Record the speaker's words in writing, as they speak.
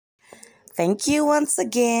Thank you once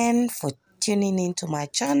again for tuning into my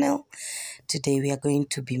channel. Today we are going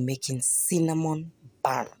to be making cinnamon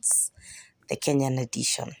buns, the Kenyan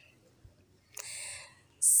edition.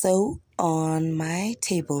 So on my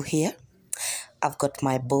table here, I've got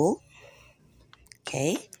my bowl,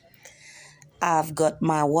 okay? I've got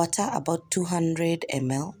my water, about 200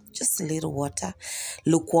 ml, just a little water,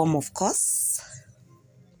 lukewarm of course.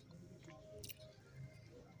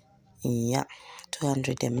 Yeah,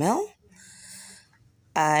 200 ml.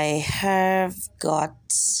 I have got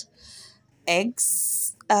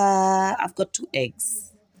eggs. I've got 2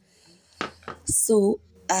 eggs. So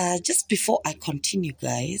just before I continue,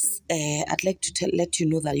 guys, I'd like to let you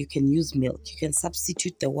know that you can use milk. You can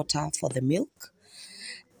substitute the water for the milk.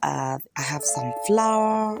 I have some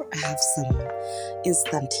flour, I have some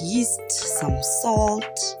instant yeast, some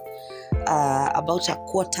salt, about a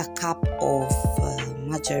quarter cup of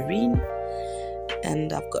margarine,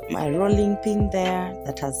 and I've got my rolling pin there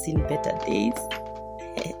that has seen better days.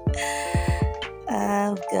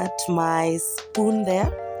 I've got my spoon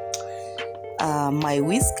there. My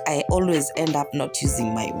whisk, I always end up not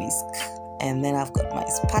using my whisk. And then I've got my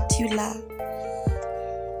spatula.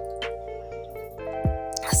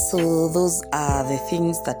 So those are the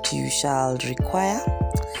things that you shall require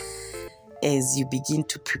as you begin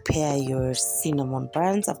to prepare your cinnamon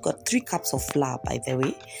buns. I've got 3 cups of flour, by the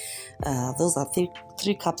way. Those are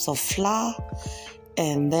 3 cups of flour.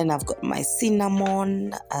 And then I've got my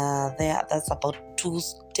cinnamon there. That's about 2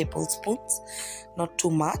 tablespoons, not too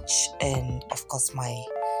much. And of course my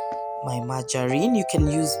margarine. You can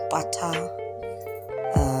use butter.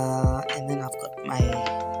 And then I've got my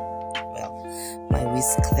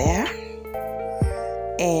whisk there.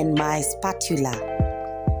 And my spatula.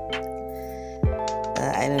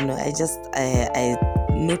 I don't know. I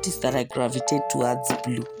noticed that I gravitate towards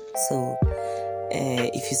blue. So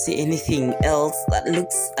if you see anything else that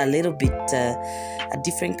looks a little bit a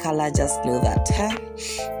different color, just know that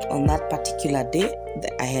on that particular day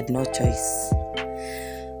I had no choice.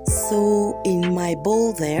 So in my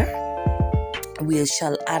bowl there, we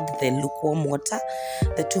shall add the lukewarm water,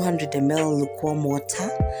 the 200 ml lukewarm water,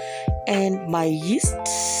 and my yeast.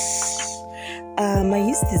 My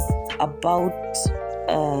yeast is about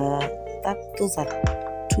those are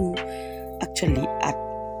a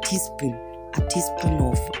teaspoon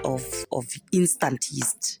of instant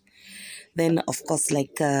yeast. Then of course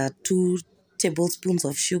like 2 tablespoons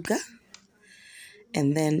of sugar.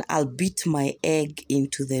 And then I'll beat my egg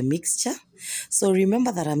into the mixture. So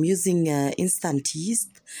remember that I'm using instant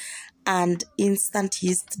yeast, and instant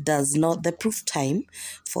yeast does not, the proof time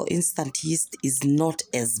for instant yeast is not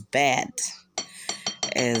as bad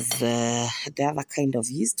as the other kind of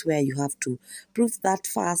yeast where you have to proof that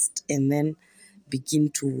fast and then begin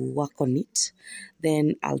to work on it.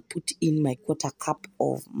 Then I'll put in my quarter cup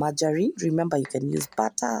of margarine. Remember, you can use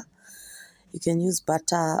butter. You can use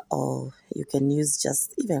butter, or you can use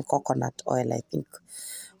just even coconut oil, I think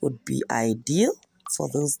would be ideal for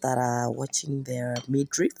those that are watching their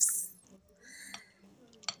midriffs.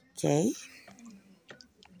 Okay.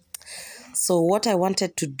 So what I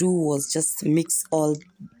wanted to do was just mix all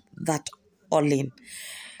that in.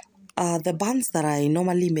 The buns that I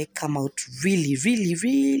normally make come out really, really,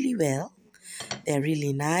 really well. They're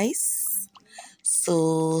really nice.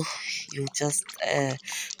 So you just,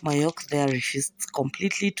 my yolk there refused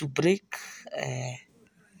completely to break.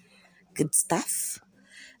 Good stuff.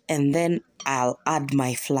 And then I'll add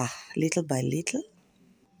my flour little by little.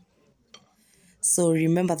 So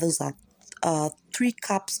remember, those are 3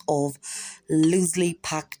 cups of loosely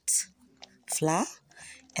packed flour.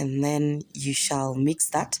 And then you shall mix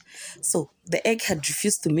that. So the egg had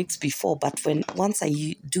refused to mix before, but once I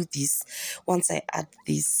add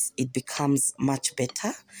this, it becomes much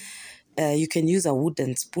better. You can use a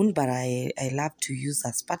wooden spoon, but I love to use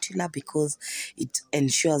a spatula because it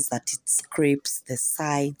ensures that it scrapes the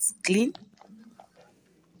sides clean.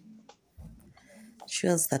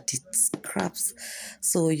 Ensures that it scrubs.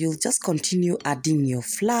 So you'll just continue adding your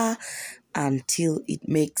flour until it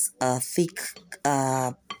makes a thick,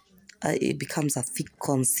 it becomes a thick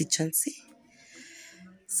consistency.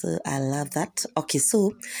 So I love that. Okay,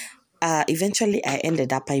 so eventually I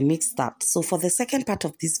mixed that. So for the second part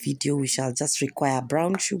of this video, we shall just require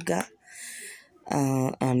brown sugar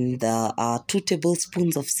and 2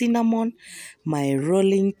 tablespoons of cinnamon, my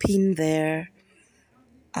rolling pin there,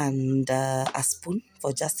 and a spoon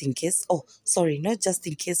for just in case. Oh, sorry, not just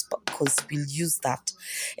in case, because we'll use that.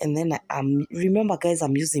 And then remember, guys,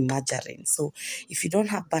 I'm using margarine. So if you don't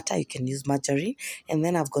have butter, you can use margarine. And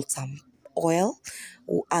then I've got some oil.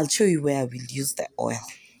 I'll show you where I will use the oil.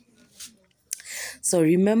 So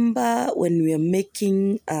remember when we are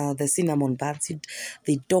making the cinnamon buns,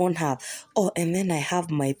 they don't have. Oh, and then I have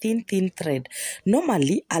my thin thread.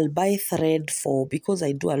 Normally, I'll buy thread because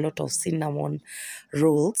I do a lot of cinnamon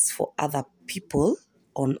rolls for other people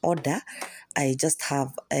on order. I just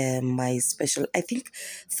have my special, I think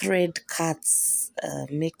thread cuts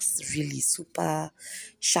makes really super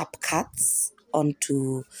sharp cuts on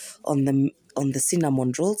the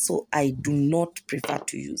cinnamon roll, so I do not prefer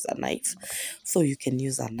to use a knife. So you can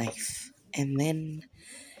use a knife. And then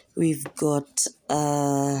we've got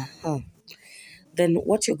then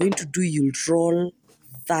what you're going to do, you'll roll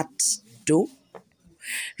that dough.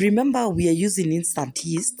 Remember, we are using instant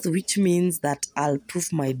yeast, which means that I'll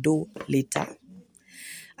proof my dough later.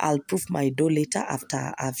 I'll proof my dough later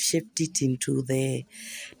after I've shaped it into the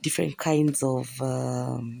different kinds of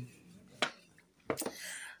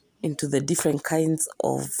into the different kinds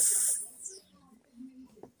of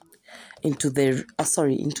into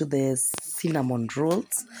the cinnamon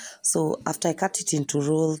rolls. So after I cut it into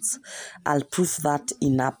rolls, I'll proof that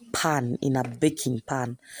in a pan, in a baking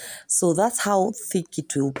pan. So that's how thick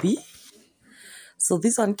it will be. So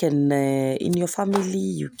this one can, in your family,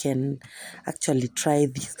 you can actually try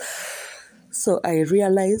this. So I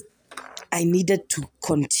realized I needed to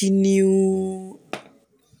continue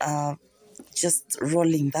just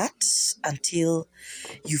rolling that until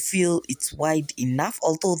you feel it's wide enough.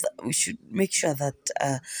 Although we should make sure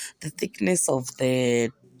that the thickness of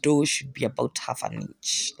the dough should be about 1/2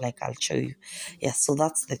 inch, like I'll show you. Yeah, so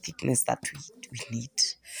that's the thickness that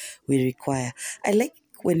we require. I like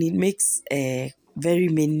when it makes very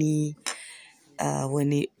many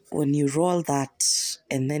when you roll that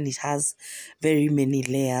and then it has very many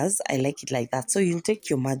layers. I like it like that. So you'll take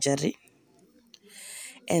your margarine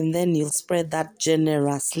and then you'll spread that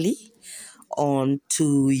generously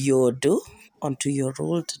onto your dough, onto your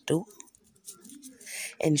rolled dough.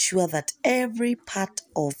 Ensure that every part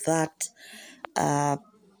of that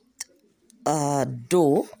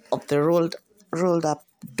dough, of the rolled up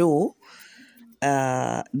dough,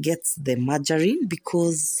 gets the margarine,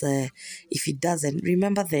 because if it doesn't,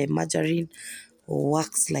 remember the margarine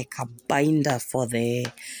works like a binder for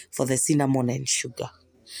the cinnamon and sugar.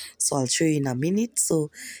 So I'll show you in a minute. So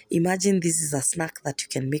imagine this is a snack that you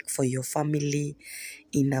can make for your family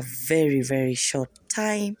in a very, very short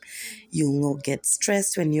time. You'll not get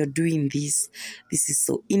stressed when you're doing this. This is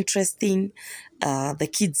so interesting. The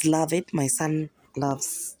kids love it. My son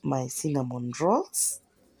loves my cinnamon rolls.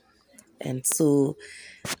 And so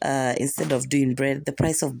instead of doing bread, the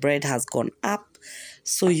price of bread has gone up.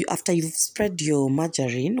 So after you've spread your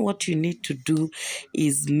margarine, what you need to do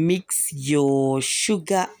is mix your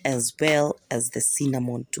sugar as well as the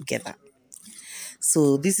cinnamon together.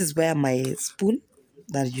 So this is where my spoon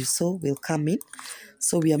that you saw will come in.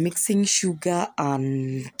 So we are mixing sugar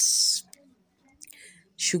as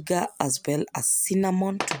well as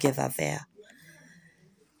cinnamon together there.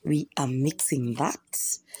 We are mixing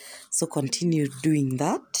that. So continue doing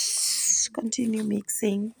that. Continue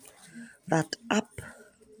mixing that up.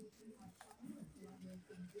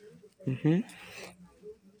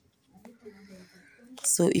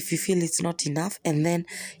 So if you feel it's not enough, and then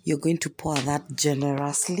you're going to pour that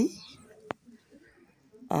generously.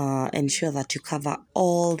 Ensure that you cover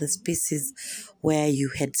all the spaces where you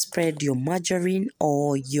had spread your margarine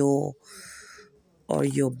or your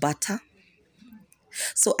butter.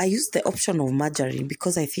 So I use the option of margarine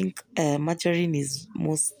because I think margarine is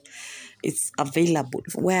it's available.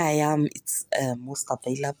 Where I am, it's most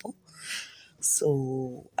available.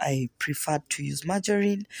 So I prefer to use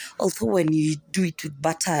margarine. Although when you do it with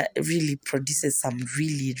butter, it really produces some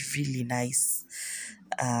really, really nice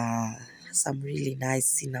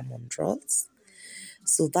cinnamon rolls.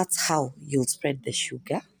 So that's how you'll spread the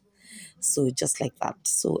sugar. So just like that.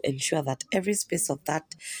 So ensure that every space of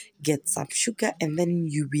that gets some sugar, and then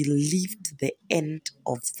you will lift the end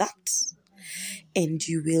of that and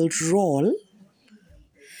you will roll.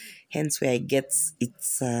 Hence where it gets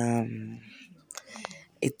its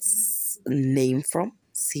name from,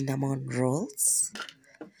 cinnamon rolls.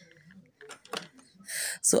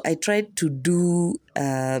 So I tried to do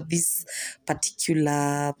this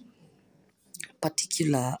particular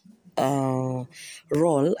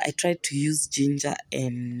roll. I tried to use ginger,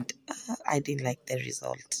 and I didn't like the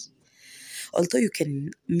result. Although you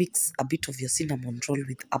can mix a bit of your cinnamon roll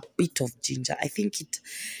with a bit of ginger, I think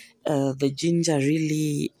the ginger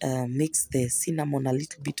really makes the cinnamon a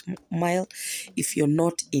little bit mild if you're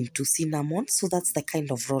not into cinnamon. So that's the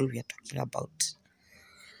kind of roll we are talking about.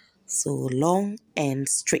 So long and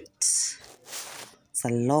straight. It's a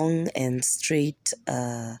long and straight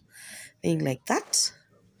thing like that.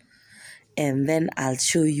 and then I'll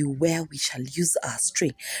show you where we shall use our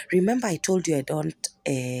string. Remember, I told you I don't,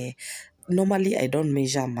 normally I don't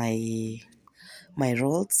measure my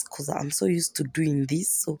rolls because I'm so used to doing this.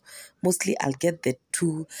 So mostly I'll get the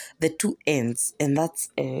two ends, and that's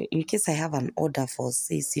in case I have an order for,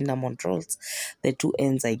 say, cinnamon rolls, the two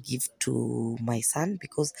ends I give to my son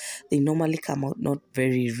because they normally come out not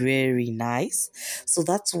very nice. So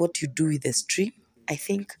that's what you do with the string. I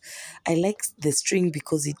think I like the string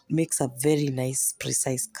because it makes a very nice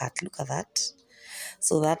precise cut. Look at that.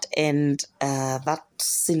 So that end, that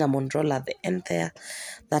cinnamon roll at the end there,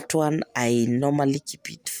 that one I normally keep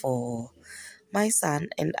it for my son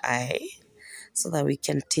and I, so that we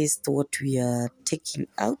can taste what we are taking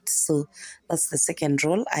out. So that's the second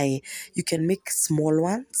roll. You can make small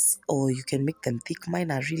ones or you can make them thick.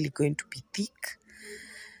 Mine are really going to be thick.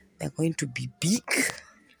 They're going to be big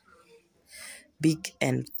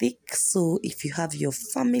and thick. So if you have your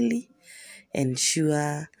family,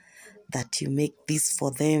 ensure that you make this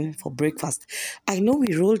for them for breakfast. I know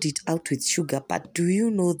we rolled it out with sugar, but do you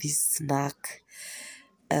know this snack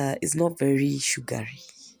is not very sugary?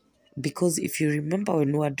 Because if you remember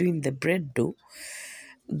when we were doing the bread dough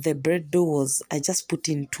was, I just put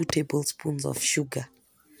in 2 tablespoons of sugar.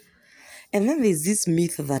 And then there's this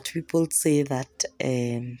myth that people say that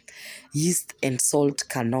yeast and salt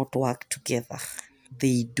cannot work together.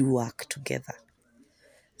 They do work together.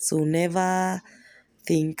 So never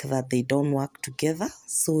think that they don't work together.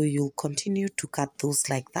 So you'll continue to cut those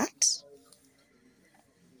like that.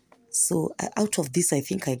 So out of this, I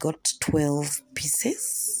think I got 12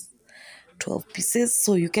 pieces. 12 pieces.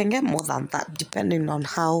 So you can get more than that depending on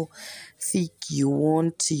how thick you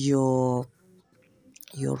want your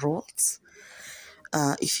rolls.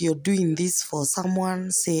 If you're doing this for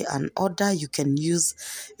someone, say an order, you can use,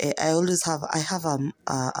 I have a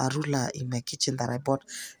ruler in my kitchen that I bought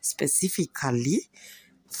specifically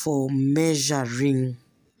for measuring,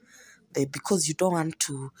 because you don't want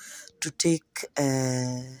to take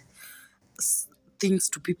things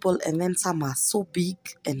to people and then some are so big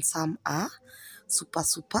and some are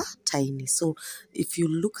super tiny. So if you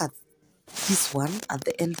look at this one at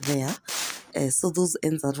the end there, so those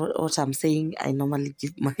ends are what I'm saying I normally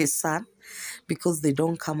give my son, because they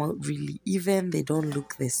don't come out really even, they don't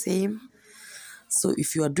look the same. So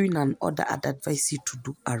if you are doing an order, I'd advise you to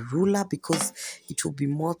do a ruler because it will be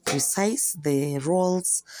more precise. The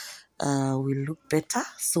rolls will look better.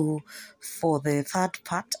 So for the third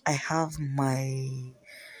part, I have my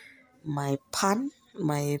pan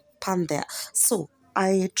there. So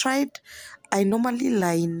I normally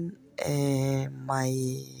line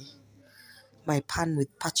my pan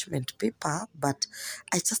with parchment paper, but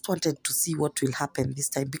I just wanted to see what will happen this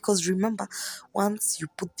time, because remember, once you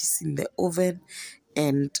put this in the oven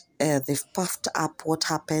and they've puffed up, what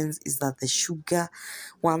happens is that the sugar,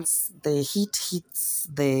 once the heat hits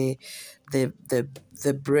the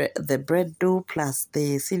bread dough plus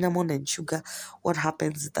the cinnamon and sugar, what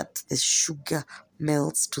happens is that the sugar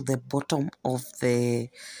melts to the bottom of the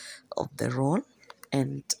roll,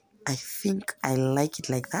 and I think I like it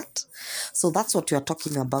like that. So that's what we are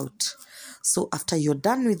talking about. So after you're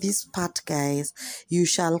done with this part, guys, you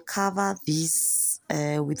shall cover this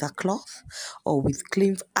with a cloth or with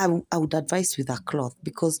clean. I would advise with a cloth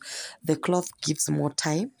because the cloth gives more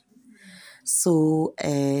time. So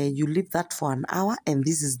you leave that for an hour and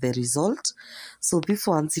this is the result. So these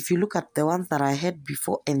ones, if you look at the ones that I had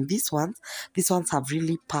before and these ones have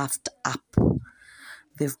really puffed up.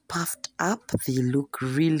 They've puffed up, they look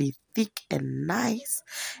really thick and nice,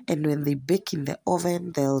 and when they bake in the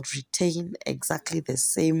oven, they'll retain exactly the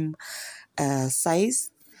same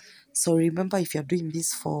size. So remember, if you're doing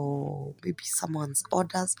this for maybe someone's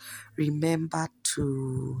orders, remember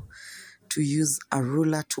to use a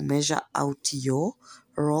ruler to measure out your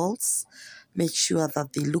rolls. Make sure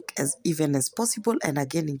that they look as even as possible, and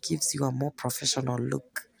again, it gives you a more professional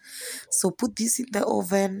look. So put this in the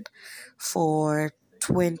oven for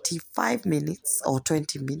 25 minutes or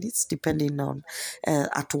 20 minutes, depending on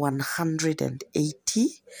at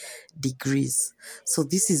 180 degrees. So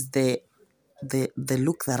this is the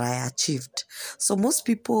look that I achieved. So most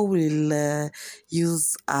people will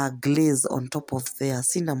use a glaze on top of their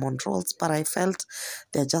cinnamon rolls, but I felt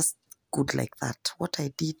they're just good like that. What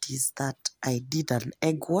I did is that I did an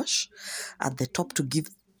egg wash at the top to give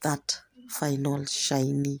that final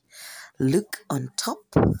shiny look on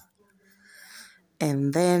top.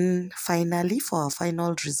 And then finally, for our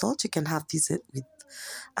final result, you can have this with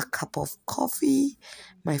a cup of coffee,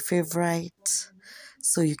 my favorite.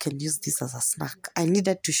 So you can use this as a snack. I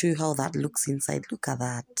needed to show you how that looks inside. Look at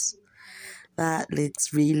that. That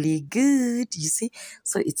looks really good. You see?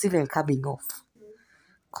 So it's even coming off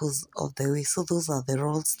because of the way. So those are the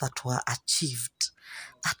rolls that were achieved.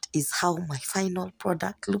 That is how my final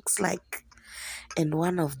product looks like. And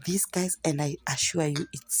one of these guys, and I assure you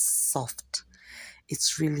it's soft.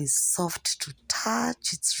 It's really soft to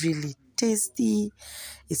touch. It's really tasty.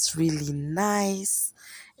 It's really nice.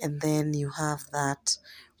 And then you have that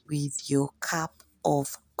with your cup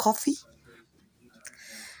of coffee.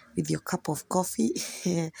 With your cup of coffee.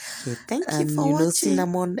 Okay, thank you And for watching.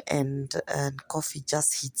 cinnamon and coffee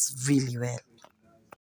just hits really well.